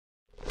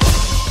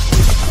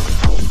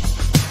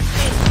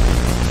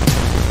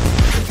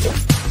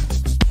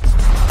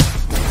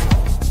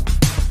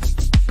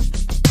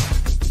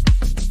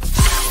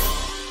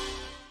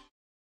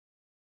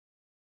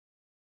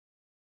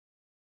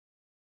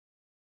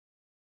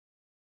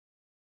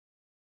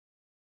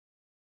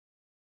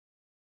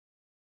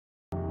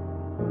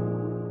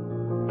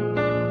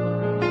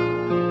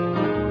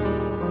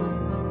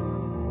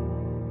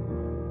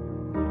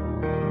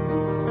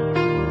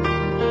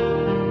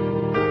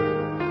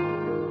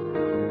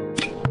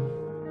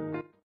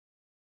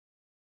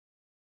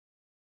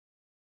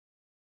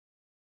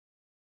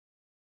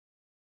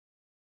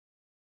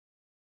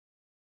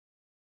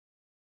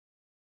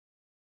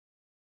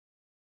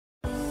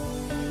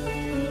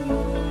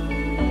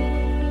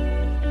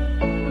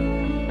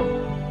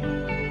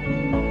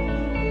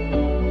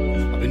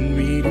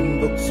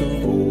books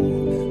of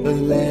old, the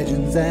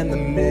legends and the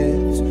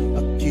myths,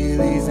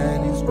 Achilles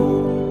and his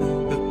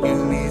gold,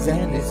 Achilles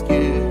and his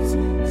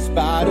gifts,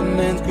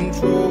 Spider-Man's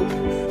control,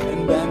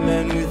 and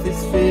Batman with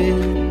his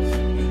fists.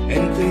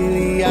 And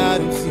clearly I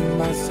don't see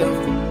myself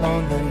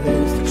upon the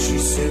list. She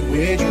said,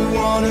 where'd you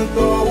wanna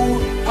go?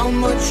 How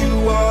much you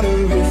wanna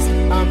risk?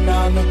 I'm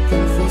not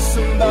looking for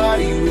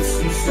somebody with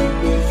some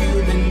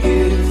superhuman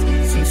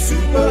gifts, some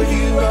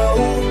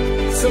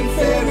superhero, some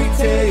fairy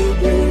tale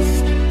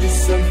bliss.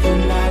 Just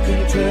something I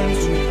can turn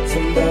to,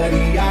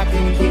 somebody I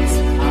can kiss.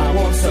 I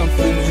want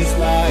something just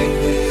like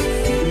this.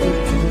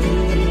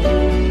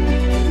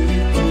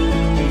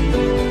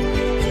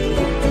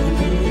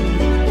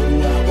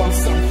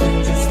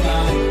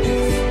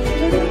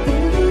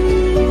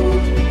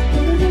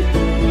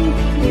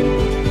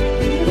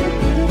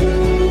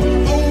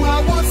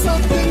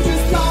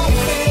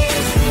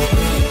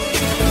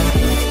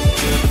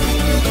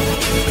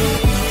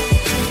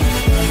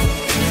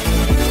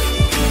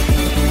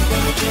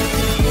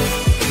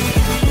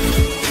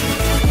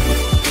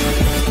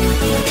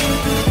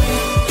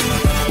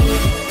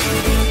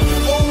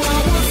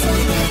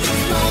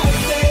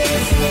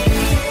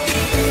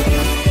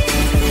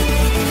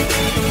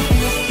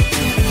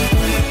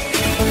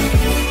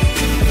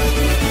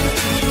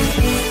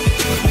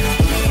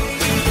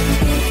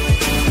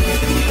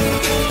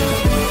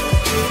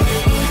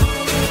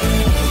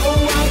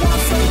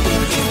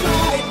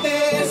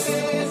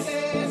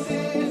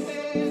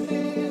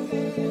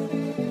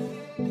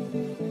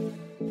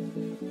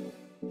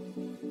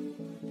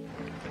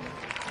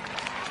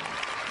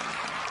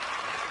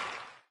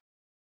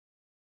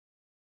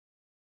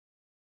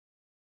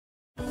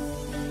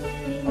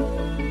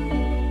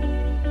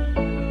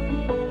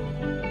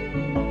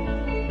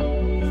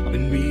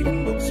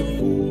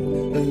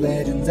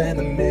 And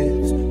the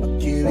myths,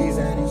 Achilles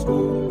and his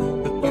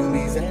gold,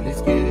 Achilles and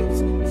his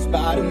gifts,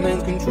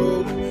 Spider-Man's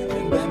control,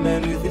 and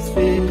Batman with his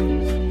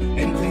fists.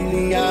 And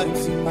clearly I don't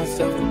see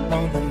myself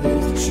upon the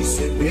list. She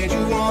said, where'd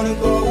you wanna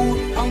go?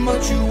 How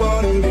much you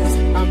wanna risk?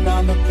 I'm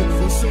not looking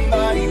for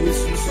somebody with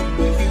some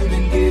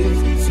superhuman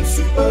gifts, some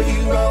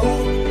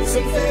superhero,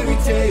 some fairy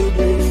tale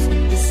bliss.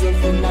 Just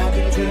something I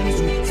can turn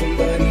to,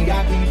 somebody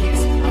I can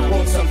kiss. I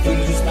want something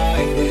just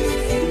like this.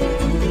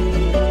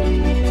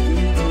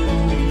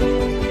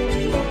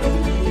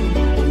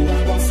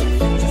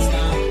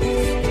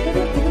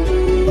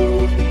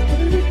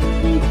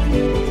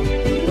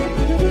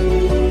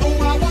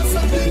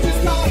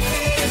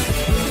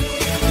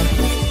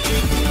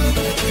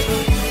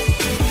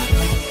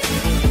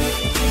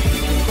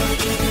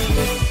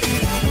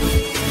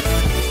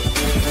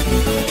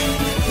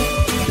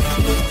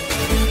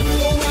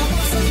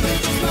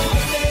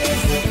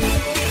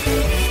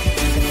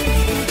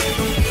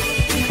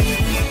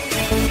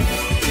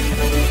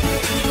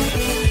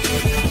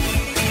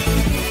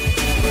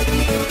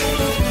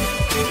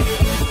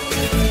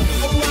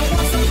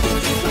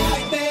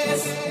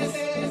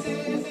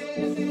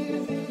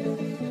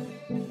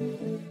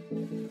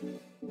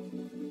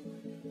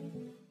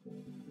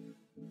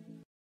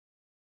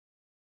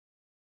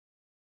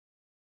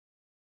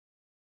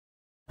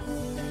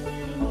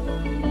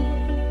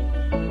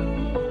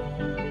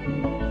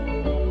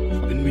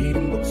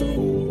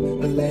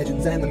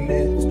 And the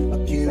myths,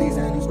 Achilles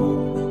and his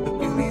gold,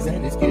 Achilles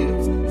and his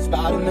gifts,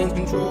 Spider-Man's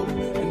control,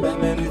 and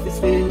Batman with his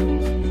fists.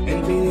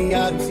 And clearly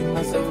I don't see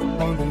myself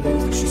upon the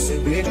list. She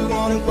said, where'd you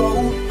wanna go?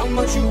 How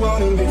much you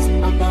wanna risk?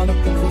 I'm not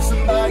looking for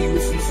somebody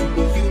with some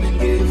superhuman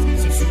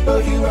gifts, some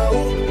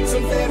superhero,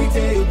 some fairy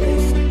tale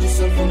bliss. Just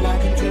something I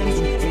can turn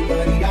to,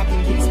 somebody I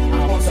can kiss.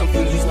 I want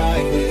something just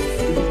like this.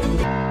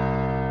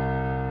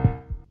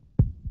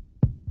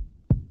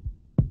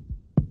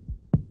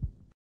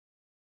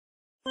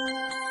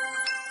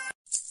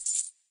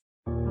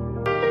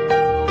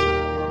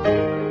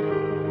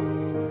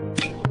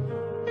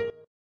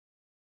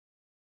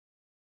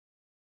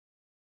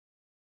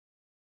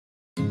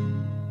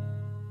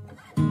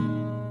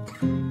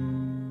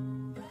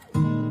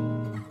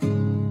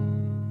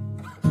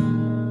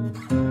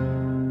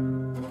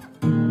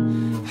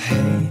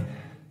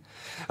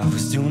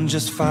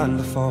 Just fine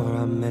before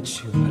I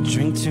met you. I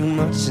drink too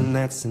much and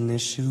that's an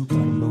issue, but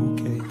I'm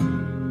okay.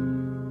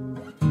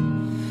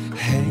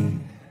 Hey,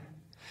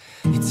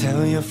 you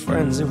tell your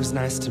friends it was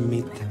nice to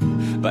meet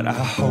them, but I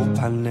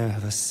hope I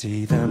never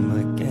see them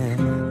again.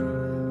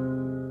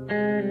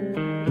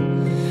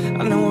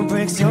 I know it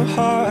breaks your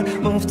heart.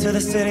 Moved to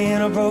the city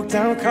in a broke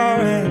down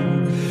car,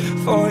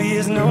 and 4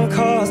 years no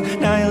calls.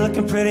 Now you're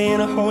looking pretty in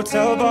a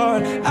hotel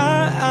bar.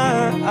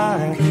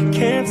 I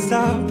can't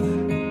stop.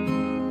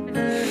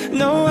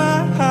 No,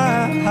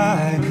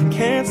 I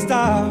can't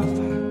stop.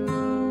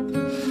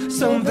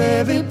 So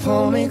baby,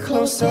 pull me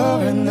closer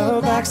in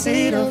the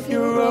backseat of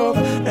your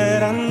Rover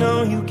that I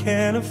know you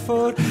can't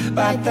afford.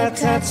 Bite that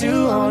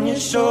tattoo on your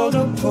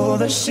shoulder. Pull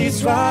the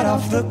sheets right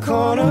off the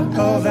corner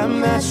of that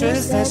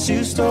mattress that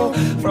you stole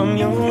from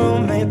your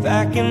roommate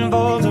back in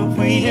Boulder.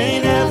 We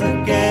ain't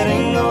ever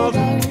getting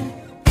older.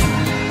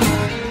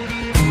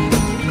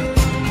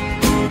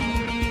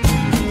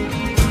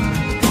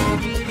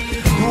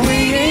 We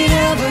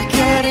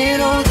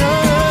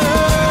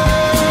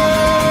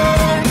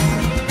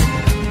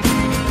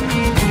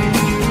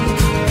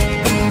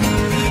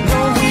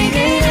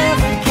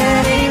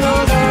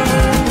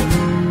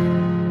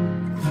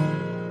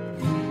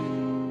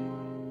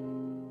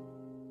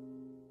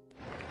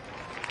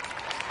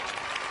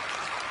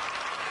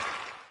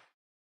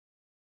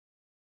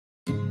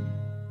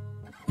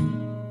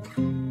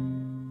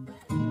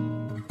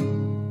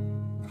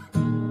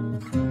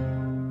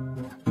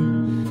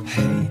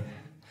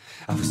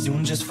was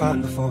doing just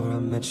fine before I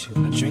met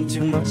you. I drink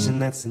too much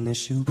and that's an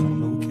issue, but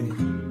I'm okay.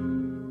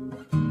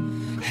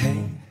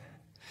 Hey,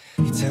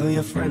 you tell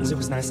your friends it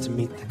was nice to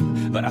meet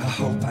them, but I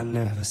hope I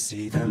never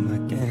see them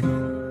again.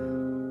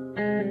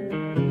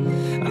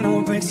 I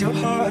know it breaks your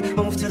heart.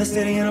 Moved to the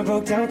city in a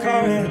broke down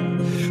car,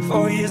 and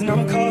 4 years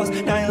no calls.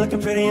 Now you're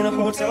looking pretty in a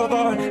hotel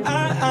bar.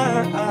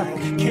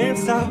 I can't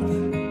stop.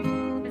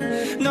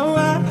 No,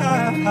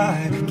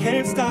 I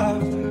can't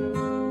stop.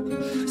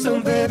 So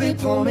baby,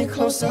 pull me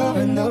closer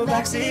in the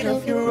backseat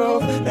of your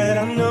Rover that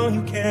I know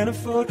you can't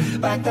afford.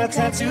 Bite that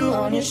tattoo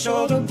on your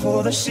shoulder.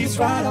 Pull the sheets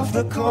right off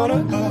the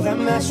corner of that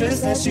mattress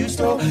that you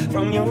stole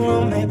from your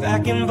roommate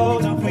back in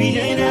Boulder. We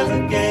ain't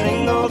ever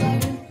getting older.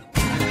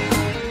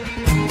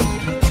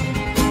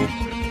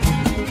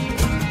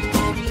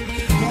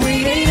 We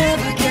ain't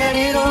ever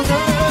getting older.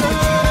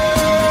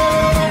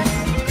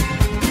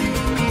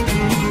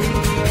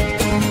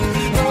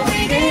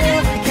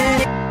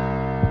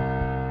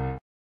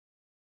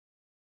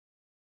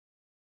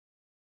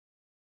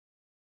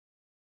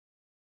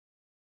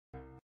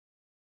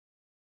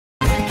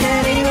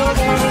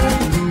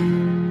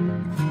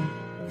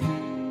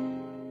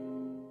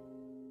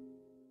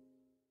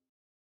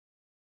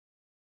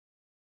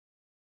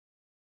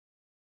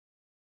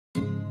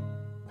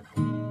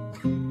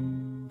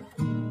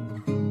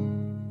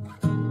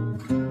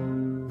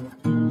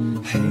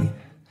 Hey,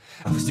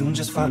 I was doing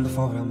just fine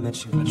before I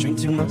met you. I drink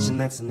too much and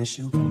that's an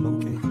issue, but I'm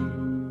okay.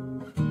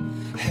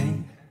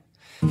 Hey,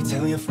 you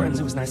tell your friends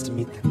it was nice to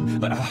meet them,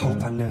 but I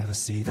hope I never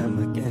see them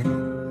again.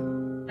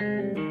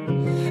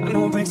 I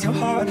know it breaks your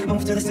heart.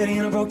 Moved to the city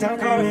in a broke down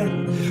car, yeah.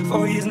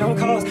 4 years no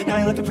calls. Now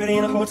you're looking pretty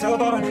in a hotel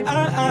bar.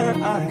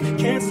 I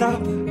can't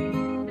stop.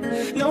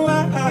 No,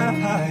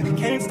 I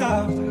can't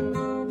stop.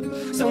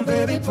 So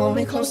baby, pull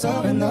me closer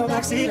in the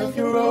backseat of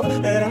your Rover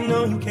that I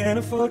know you can't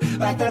afford.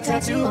 Bite that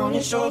tattoo on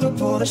your shoulder.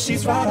 Pull the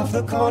sheets right off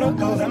the corner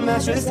of that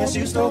mattress that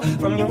you stole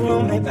from your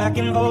roommate back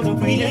in Boulder.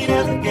 We ain't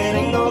ever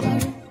getting older.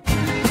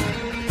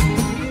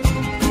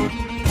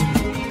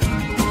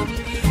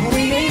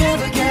 We ain't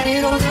ever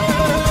getting older.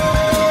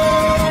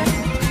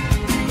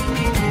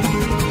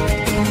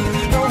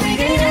 No, we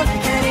ain't ever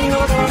getting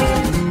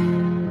older.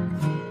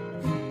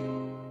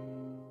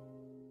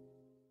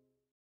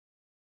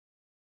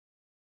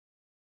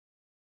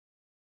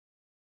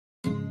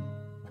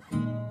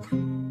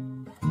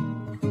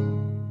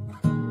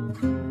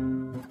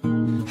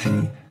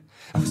 Hey,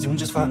 I was doing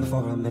just fine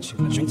before I met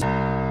you. I drink.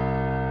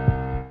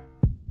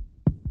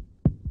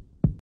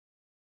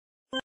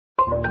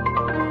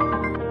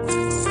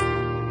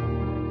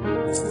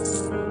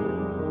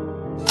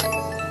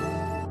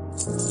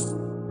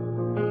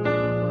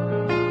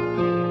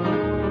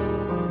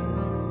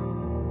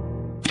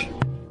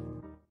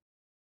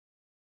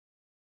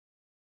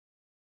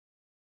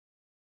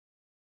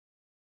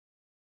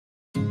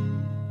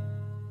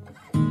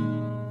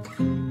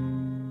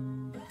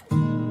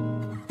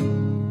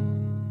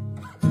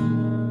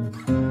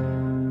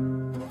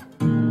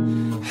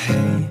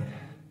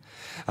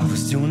 I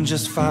was doing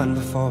just fine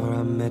before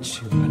I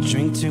met you. I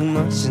drink too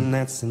much and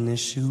that's an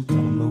issue, but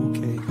I'm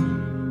okay.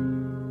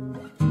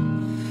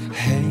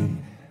 Hey,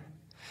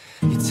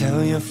 you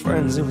tell your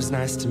friends it was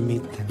nice to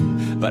meet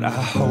them, but I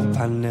hope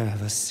I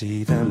never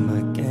see them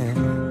again.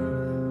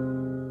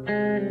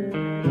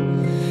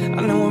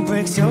 I know it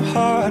breaks your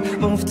heart.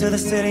 Moved to the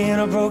city in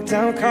a broke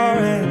down car,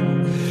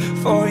 and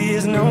 4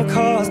 years no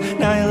calls.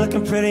 Now you're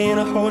looking pretty in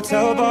a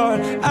hotel bar.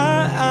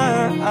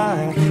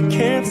 I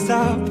can't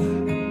stop.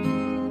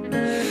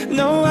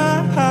 No, I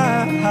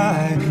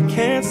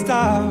can't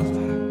stop.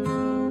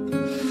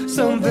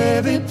 So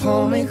baby,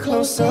 pull me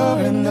closer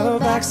in the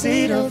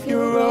backseat of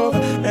your Rover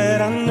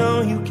that I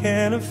know you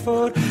can't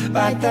afford.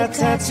 Bite that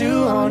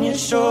tattoo on your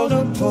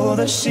shoulder. Pull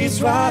the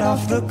sheets right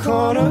off the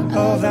corner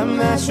of that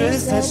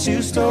mattress that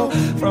you stole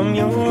from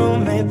your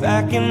roommate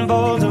back in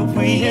Boulder.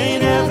 We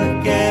ain't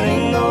ever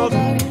getting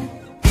older.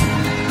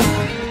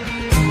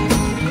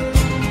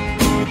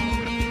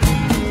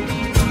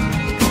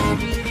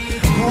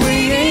 We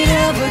ain't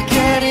ever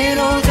getting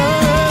older.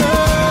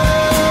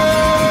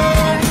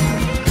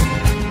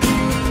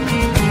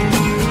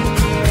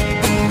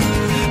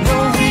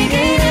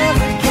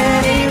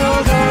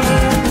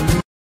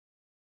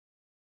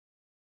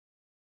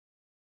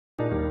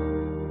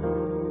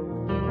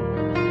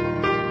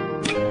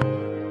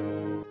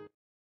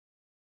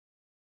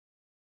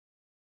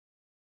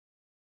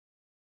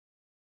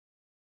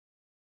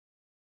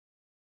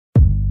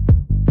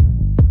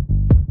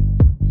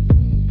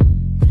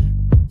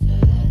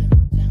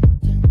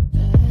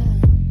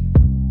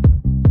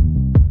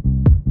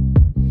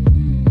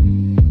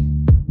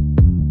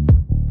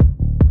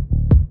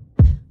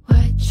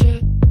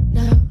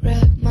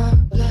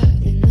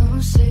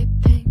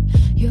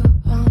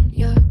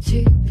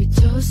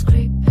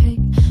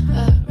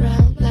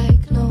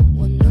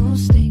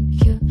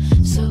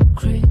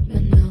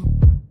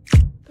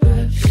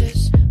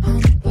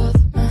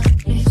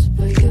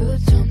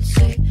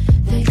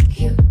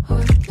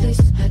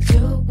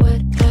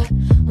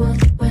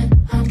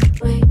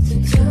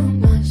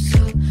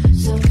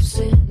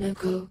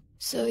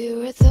 So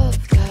you're a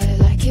tough guy,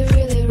 like you're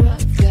really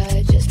rough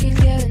guy. Just can't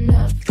get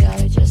enough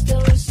guy, just a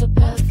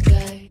whistle-puff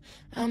guy.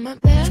 I'm a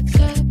bad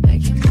type,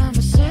 make your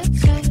mama sad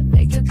type.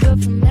 Make a girl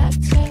from that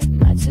type,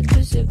 might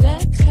seduce your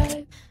bad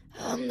type.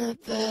 I'm the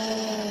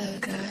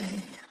bad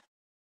guy.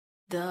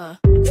 Duh.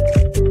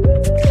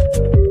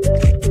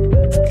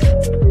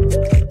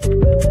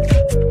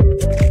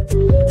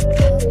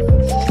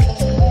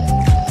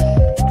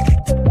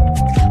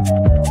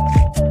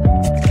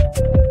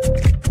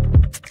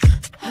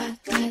 I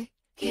like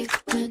it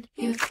when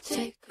you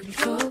take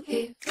control,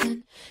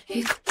 even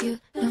if you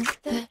know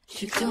that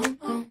you don't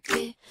own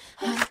me.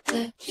 I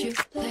let you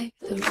play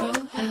the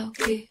role, I'll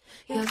be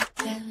your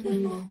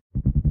animal.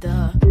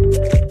 Duh.